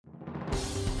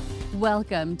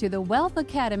Welcome to the Wealth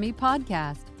Academy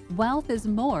podcast. Wealth is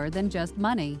more than just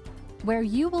money, where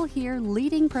you will hear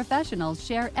leading professionals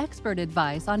share expert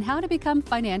advice on how to become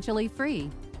financially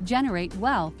free, generate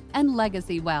wealth, and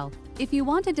legacy wealth. If you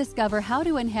want to discover how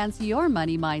to enhance your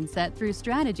money mindset through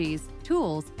strategies,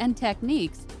 tools, and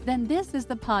techniques, then this is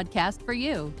the podcast for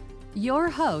you. Your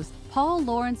host, Paul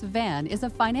Lawrence Van, is a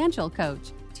financial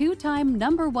coach, two-time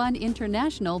 #1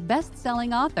 international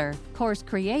best-selling author, course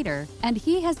creator, and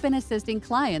he has been assisting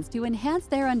clients to enhance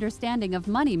their understanding of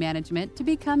money management to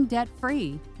become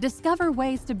debt-free, discover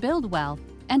ways to build wealth,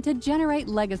 and to generate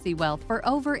legacy wealth for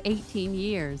over 18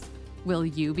 years. Will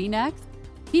you be next?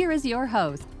 Here is your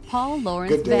host, Paul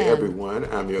Lawrence Van. Good day, everyone.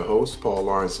 I'm your host, Paul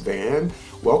Lawrence Van.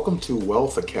 Welcome to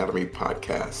Wealth Academy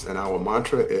Podcast. And our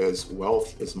mantra is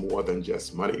wealth is more than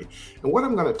just money. And what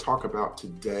I'm going to talk about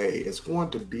today is going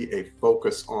to be a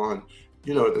focus on,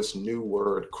 this new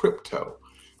word, crypto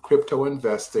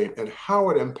investing, and how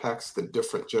it impacts the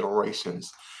different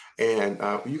generations. And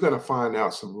you're going to find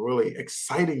out some really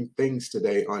exciting things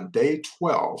today on day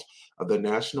 12 of the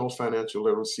National Financial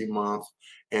Literacy Month.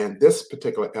 And this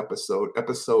particular episode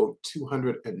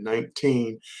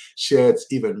 219, sheds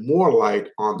even more light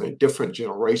on the different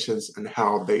generations and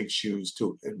how they choose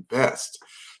to invest.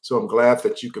 So I'm glad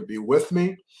that you could be with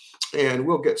me. And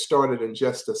we'll get started in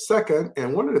just a second.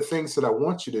 And one of the things that I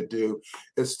want you to do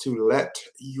is to let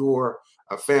your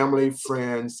family,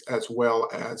 friends, as well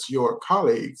as your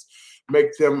colleagues,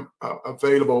 make them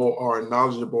available or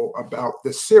knowledgeable about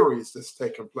the series that's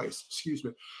taking place. Excuse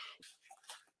me.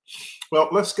 Well,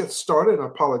 let's get started. I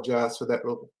apologize for that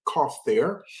little cough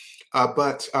there.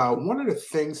 But one of the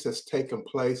things that's taken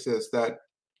place is that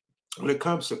when it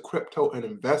comes to crypto and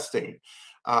investing,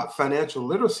 financial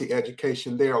literacy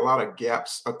education, there are a lot of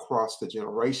gaps across the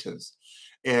generations.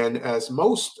 And as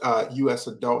most U.S.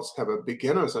 adults have a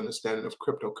beginner's understanding of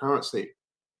cryptocurrency,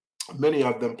 many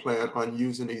of them plan on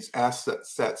using these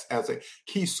assets as a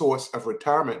key source of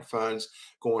retirement funds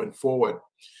going forward.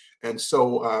 And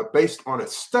so based on a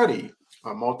study,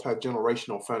 a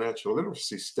multi-generational financial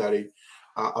literacy study,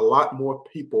 a lot more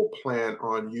people plan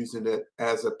on using it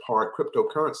as a part,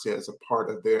 cryptocurrency as a part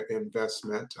of their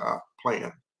investment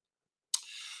plan.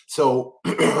 So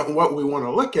what we want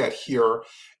to look at here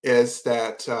is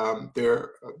that there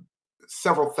are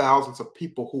several thousands of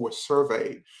people who were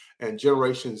surveyed, and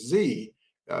Generation Z,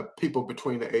 people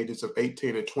between the ages of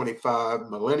 18 and 25,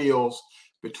 millennials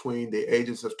between the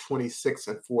ages of 26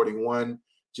 and 41,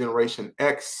 Generation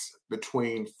X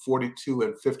between 42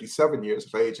 and 57 years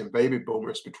of age, and baby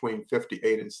boomers between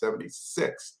 58 and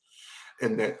 76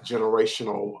 in that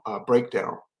generational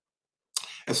breakdown.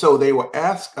 And so they were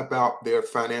asked about their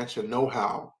financial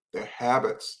know-how, their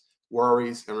habits,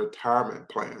 worries, and retirement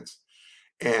plans.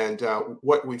 And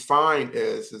what we find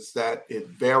is that it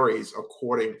varies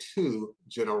according to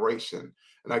generation.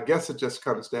 And I guess it just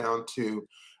comes down to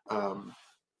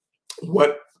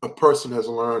what a person has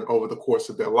learned over the course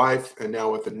of their life. And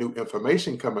now with the new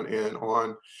information coming in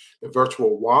on the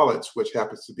virtual wallets, which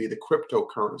happens to be the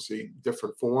cryptocurrency,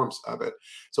 different forms of it.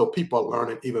 So people are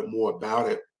learning even more about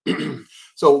it.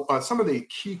 So some of the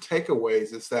key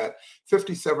takeaways is that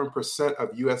 57%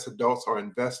 of U.S. adults are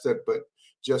invested, but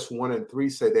just 1 in 3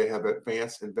 say they have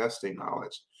advanced investing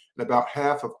knowledge. And about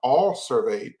half of all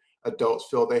surveyed adults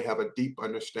feel they have a deep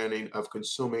understanding of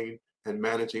consuming and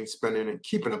managing spending and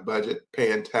keeping a budget,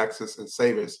 paying taxes and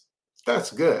savings.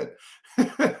 That's good.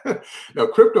 Now,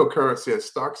 cryptocurrency and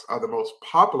stocks are the most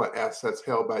popular assets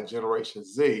held by Generation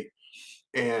Z,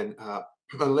 and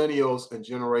millennials and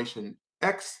Generation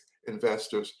X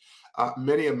investors.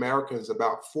 Many Americans,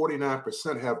 about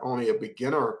 49%, have only a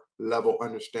beginner level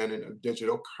understanding of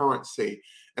digital currency.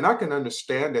 And I can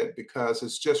understand it because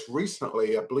it's just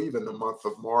recently, I believe in the month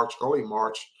of March, early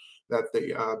March, that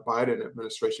the Biden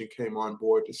administration came on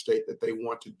board to state that they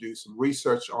want to do some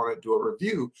research on it, do a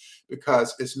review,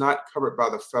 because it's not covered by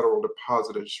the Federal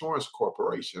Deposit Insurance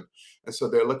Corporation. And so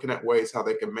they're looking at ways how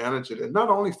they can manage it, and not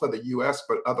only for the U.S.,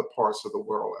 but other parts of the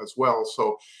world as well.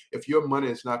 So if your money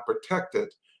is not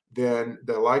protected, then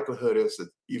the likelihood is that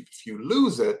if you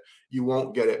lose it, you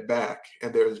won't get it back.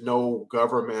 And there's no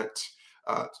government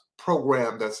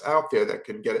program that's out there that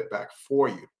can get it back for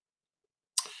you.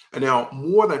 And now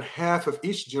more than half of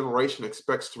each generation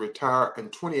expects to retire,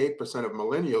 and 28% of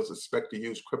millennials expect to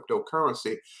use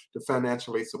cryptocurrency to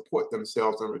financially support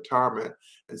themselves in retirement.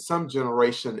 And some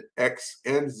Generation X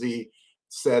and Z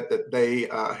said that they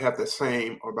have the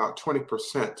same, about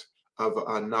 20%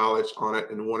 of knowledge on it,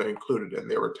 and want to include it in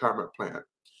their retirement plan.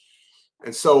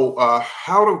 And so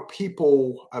how do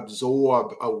people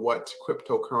absorb what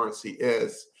cryptocurrency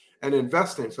is? and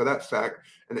investing for that fact.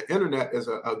 And the internet is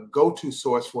a go-to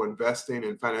source for investing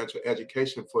and financial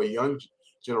education for young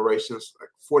generations. Like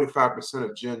 45%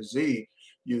 of Gen Z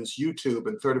use YouTube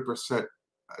and 30%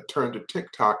 turn to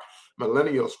TikTok.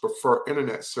 Millennials prefer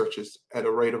internet searches at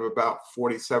a rate of about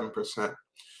 47%,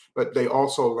 but they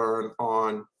also learn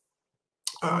on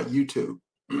YouTube.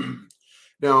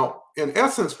 Now, in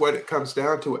essence, what it comes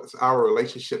down to is our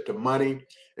relationship to money,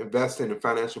 investing, and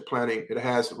financial planning. It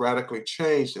has radically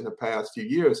changed in the past few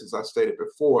years, as I stated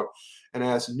before. And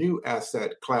as new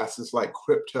asset classes like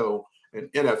crypto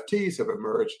and NFTs have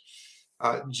emerged,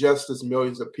 just as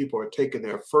millions of people are taking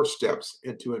their first steps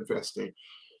into investing.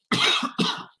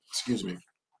 Excuse me.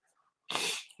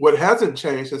 What hasn't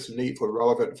changed is the need for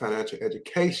relevant financial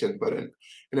education, but in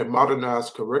a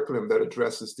modernized curriculum that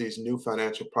addresses these new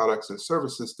financial products and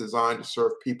services designed to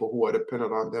serve people who are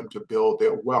dependent on them to build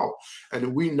their wealth.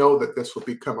 And we know that this will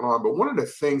be coming on. But one of the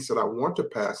things that I want to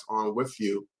pass on with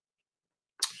you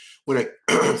when it,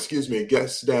 excuse me,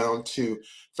 gets down to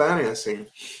financing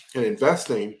and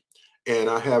investing, and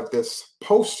I have this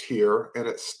post here, and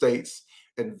it states,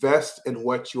 invest in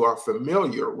what you are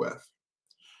familiar with.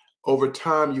 Over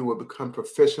time, you will become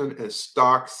proficient in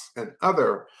stocks and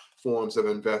other forms of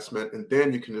investment, and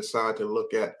then you can decide to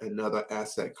look at another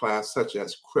asset class such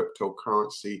as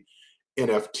cryptocurrency,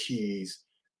 NFTs,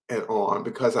 and on,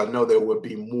 because I know there will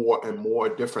be more and more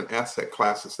different asset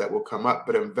classes that will come up.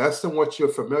 But invest in what you're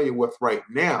familiar with right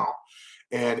now,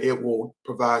 and it will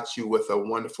provide you with a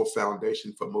wonderful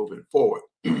foundation for moving forward.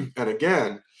 And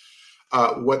again,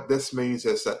 what this means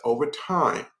is that over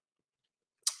time,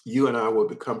 you and I will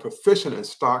become proficient in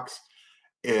stocks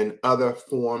and other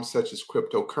forms such as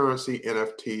cryptocurrency,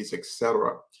 NFTs,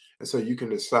 etc. And so you can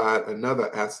decide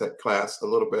another asset class a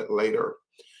little bit later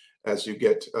as you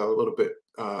get a little bit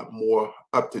more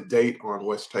up to date on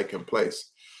what's taking place.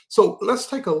 So let's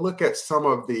take a look at some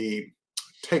of the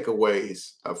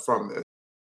takeaways from this.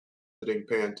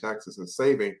 Paying taxes and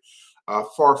saving.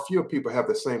 Far fewer people have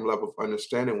the same level of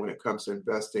understanding when it comes to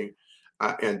investing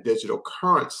in digital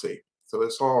currency. So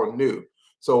it's all new.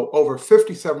 So over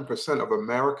 57% of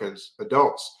Americans,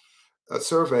 adults,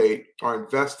 surveyed are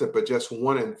invested, but just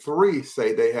 1 in 3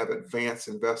 say they have advanced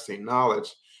investing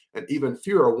knowledge. And even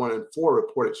fewer, 1 in 4,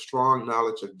 reported strong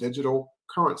knowledge of digital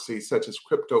currencies such as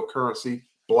cryptocurrency,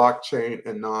 blockchain,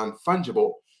 and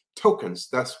non-fungible tokens.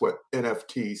 That's what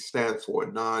NFT stands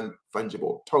for,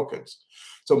 non-fungible tokens.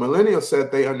 So millennials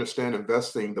said they understand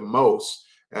investing the most,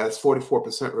 as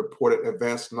 44% reported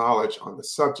advanced knowledge on the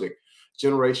subject.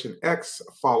 Generation X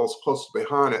follows close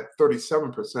behind at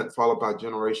 37%, followed by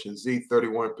Generation Z,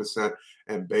 31%,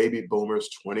 and baby boomers,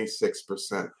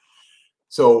 26%.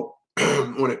 So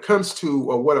when it comes to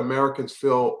what Americans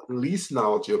feel least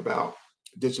knowledgeable about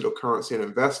digital currency and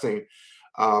investing,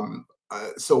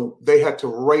 so they had to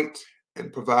rate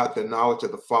and provide the knowledge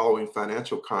of the following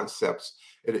financial concepts.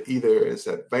 It either is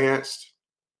advanced,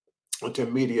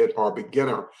 intermediate, or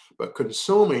beginner, but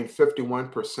consuming,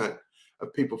 51%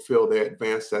 of people feel they're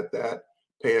advanced at that.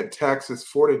 Paying taxes,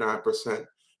 49%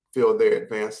 feel they're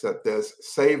advanced at this.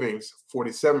 Savings,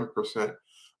 47%.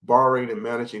 Borrowing and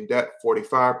managing debt,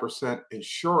 45%.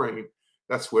 Insuring,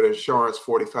 that's with insurance,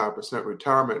 45%.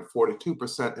 Retirement,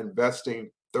 42%. Investing,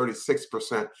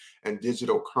 36%. And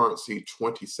digital currency,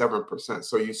 27%.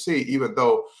 So you see, even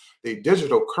though the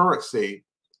digital currency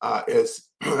is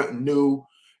new,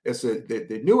 it's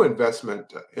the new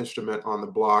investment instrument on the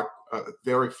block,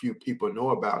 very few people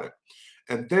know about it.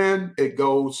 And then it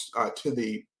goes to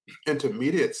the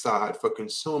intermediate side for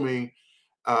consuming.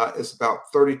 It's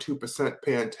about 32%,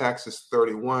 paying taxes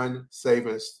 31%,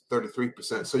 savings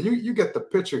 33%. So you get the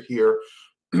picture here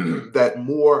that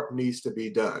more needs to be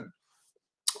done.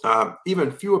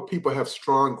 Even fewer people have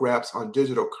strong grasps on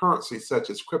digital currency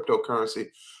such as cryptocurrency,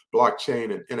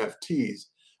 blockchain, and NFTs.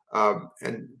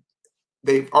 And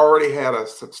they've already had a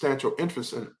substantial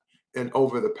interest in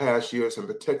over the past years in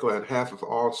particular, and half of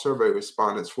all survey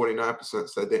respondents, 49%,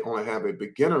 said they only have a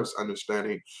beginner's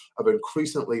understanding of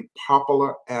increasingly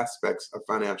popular aspects of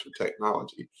financial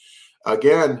technology.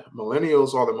 Again,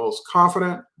 millennials are the most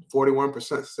confident.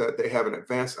 41% said they have an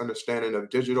advanced understanding of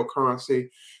digital currency.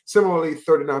 Similarly,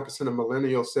 39% of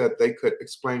millennials said they could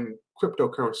explain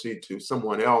cryptocurrency to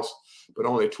someone else, but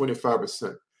only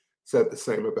 25% said the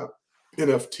same about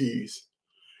NFTs.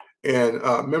 And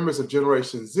members of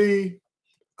Generation Z,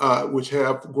 which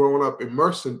have grown up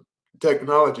immersed in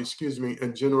technology,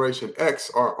 and Generation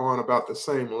X are on about the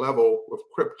same level with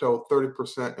crypto,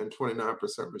 30% and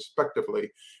 29%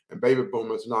 respectively. And baby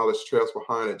boomers' knowledge trails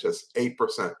behind at just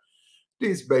 8%.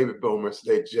 These baby boomers,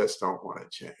 they just don't want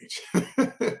to change.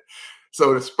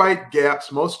 So despite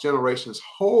gaps, most generations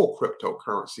hold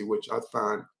cryptocurrency, which I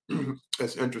find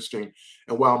is interesting.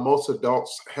 And while most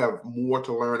adults have more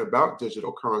to learn about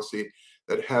digital currency,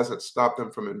 that hasn't stopped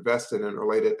them from investing in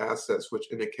related assets,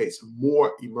 which indicates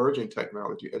more emerging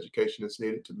technology education is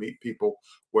needed to meet people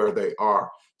where they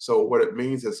are. So what it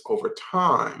means is over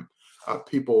time,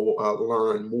 people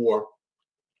learn more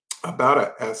about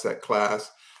an asset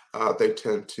class, they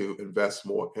tend to invest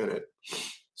more in it.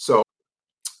 So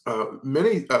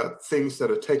many things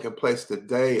that are taking place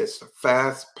today is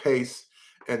fast pace.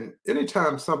 And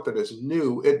anytime something is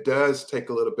new, it does take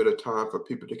a little bit of time for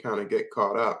people to kind of get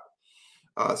caught up.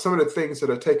 Some of the things that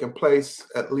are taking place,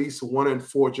 at least 1 in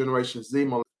 4 Generation Z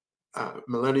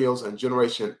millennials and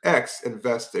Generation X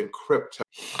invest in crypto.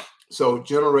 So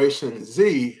Generation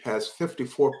Z has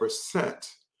 54%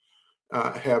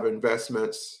 have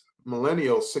investments,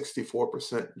 millennials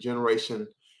 64%, Generation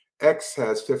X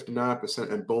has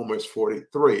 59%, and boomers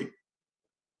 43%.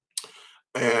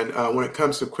 And when it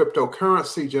comes to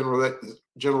cryptocurrency,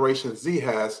 Generation Z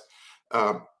has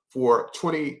for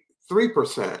 23%,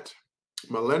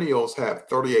 millennials have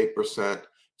 38%,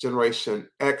 Generation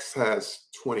X has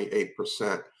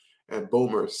 28%, and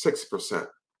boomers 6%.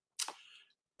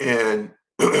 And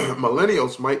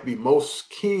millennials might be most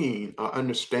keen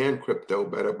understand crypto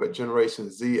better, but Generation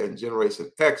Z and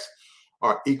Generation X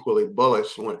are equally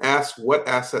bullish. When asked what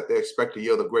asset they expect to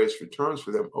yield the greatest returns for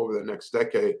them over the next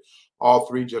decade, all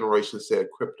three generations said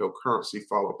cryptocurrency,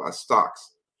 followed by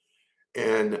stocks.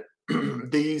 And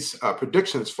these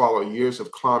predictions follow years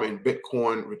of climbing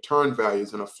Bitcoin return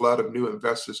values and a flood of new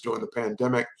investors during the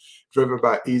pandemic, driven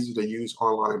by easy-to-use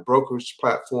online brokerage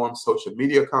platforms, social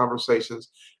media conversations,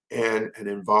 and an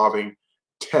evolving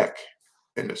tech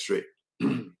industry.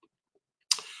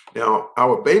 Now,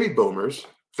 our baby boomers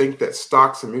think that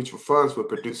stocks and mutual funds would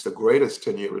produce the greatest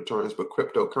 10-year returns, but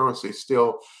cryptocurrency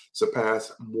still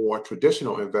surpass more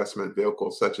traditional investment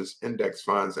vehicles such as index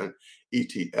funds and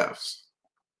ETFs.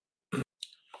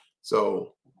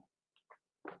 So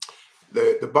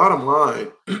the bottom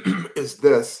line is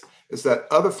that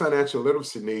other financial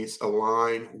literacy needs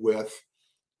align with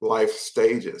life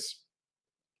stages.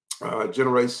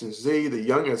 Generation Z, the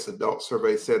youngest adult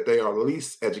survey, said they are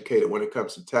least educated when it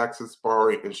comes to taxes,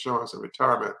 borrowing, insurance, and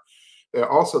retirement. They're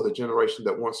also the generation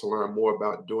that wants to learn more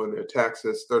about doing their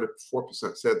taxes. 34%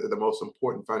 said that the most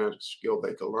important financial skill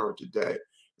they could learn today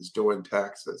is doing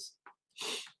taxes.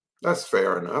 That's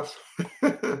fair enough.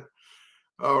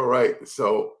 All right,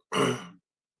 so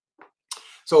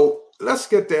let's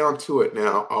get down to it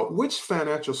now. Which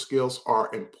financial skills are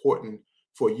important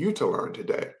for you to learn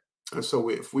today? And so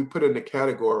if we put in the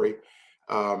category,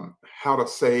 how to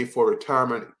save for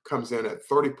retirement comes in at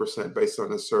 30% based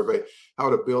on this survey. How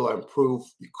to build and improve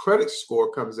your credit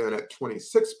score comes in at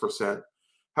 26%.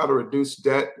 How to reduce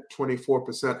debt,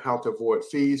 24%. How to avoid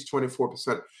fees,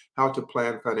 24%. How to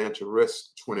plan financial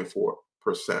risk,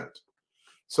 24%.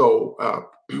 So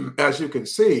as you can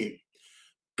see,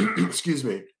 excuse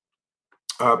me,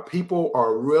 people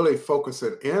are really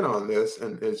focusing in on this,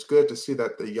 and it's good to see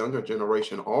that the younger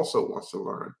generation also wants to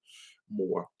learn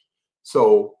more.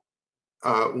 So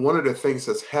one of the things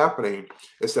that's happening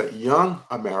is that young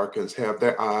Americans have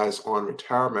their eyes on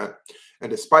retirement. And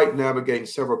despite navigating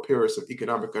several periods of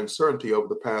economic uncertainty over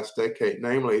the past decade,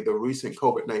 namely the recent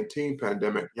COVID-19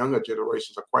 pandemic, younger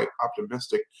generations are quite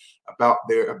optimistic about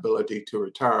their ability to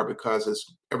retire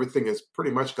because everything has pretty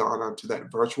much gone onto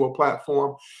that virtual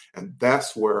platform. And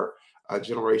that's where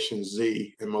Generation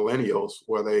Z and millennials,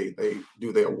 where they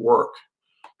do their work.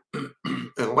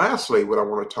 And lastly, what I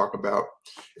want to talk about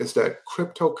is that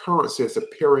cryptocurrency is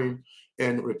appearing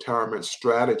in retirement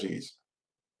strategies.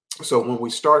 So when we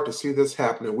start to see this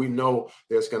happening, we know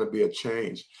there's going to be a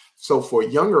change. So for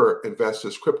younger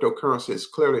investors, cryptocurrency is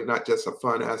clearly not just a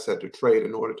fun asset to trade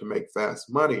in order to make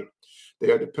fast money. They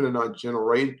are dependent on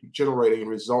generating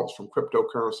results from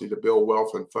cryptocurrency to build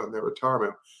wealth and fund their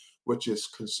retirement, which is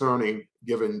concerning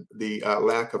given the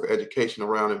lack of education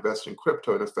around investing in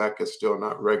crypto. And in fact, it's still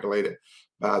not regulated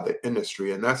by the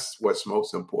industry. And that's what's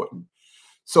most important.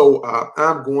 So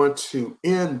I'm going to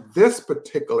end this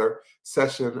particular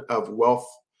session of Wealth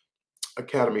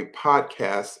Academy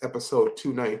podcast, episode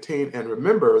 219. And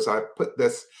remember, as I put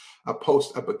this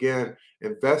post up again,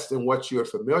 invest in what you're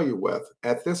familiar with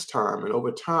at this time. And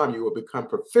over time, you will become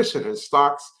proficient in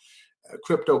stocks,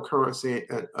 cryptocurrency,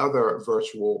 and other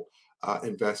virtual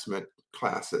investment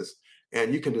classes.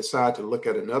 And you can decide to look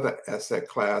at another asset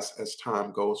class as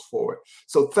time goes forward.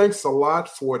 So thanks a lot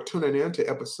for tuning in to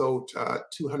episode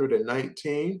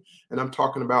 219. And I'm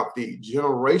talking about the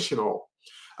generational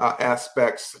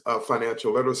aspects of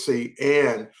financial literacy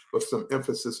and with some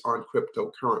emphasis on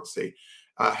cryptocurrency.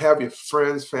 Have your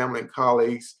friends, family, and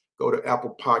colleagues go to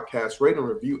Apple Podcasts, rate and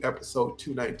review episode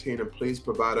 219, and please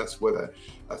provide us with a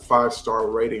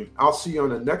 5-star rating. I'll see you on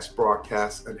the next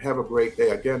broadcast, and have a great day.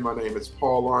 Again, my name is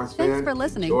Paul Lawrence Vann. Thanks for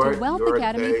listening to Wealth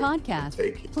Academy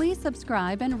Podcast. Please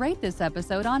subscribe and rate this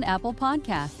episode on Apple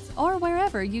Podcasts or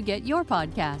wherever you get your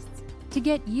podcasts. To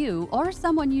get you or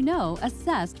someone you know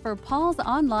assessed for Paul's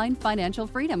online financial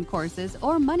freedom courses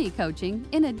or money coaching,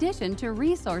 in addition to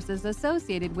resources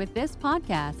associated with this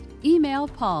podcast, email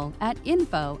Paul at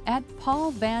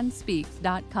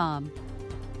info@paulvanspeaks.com.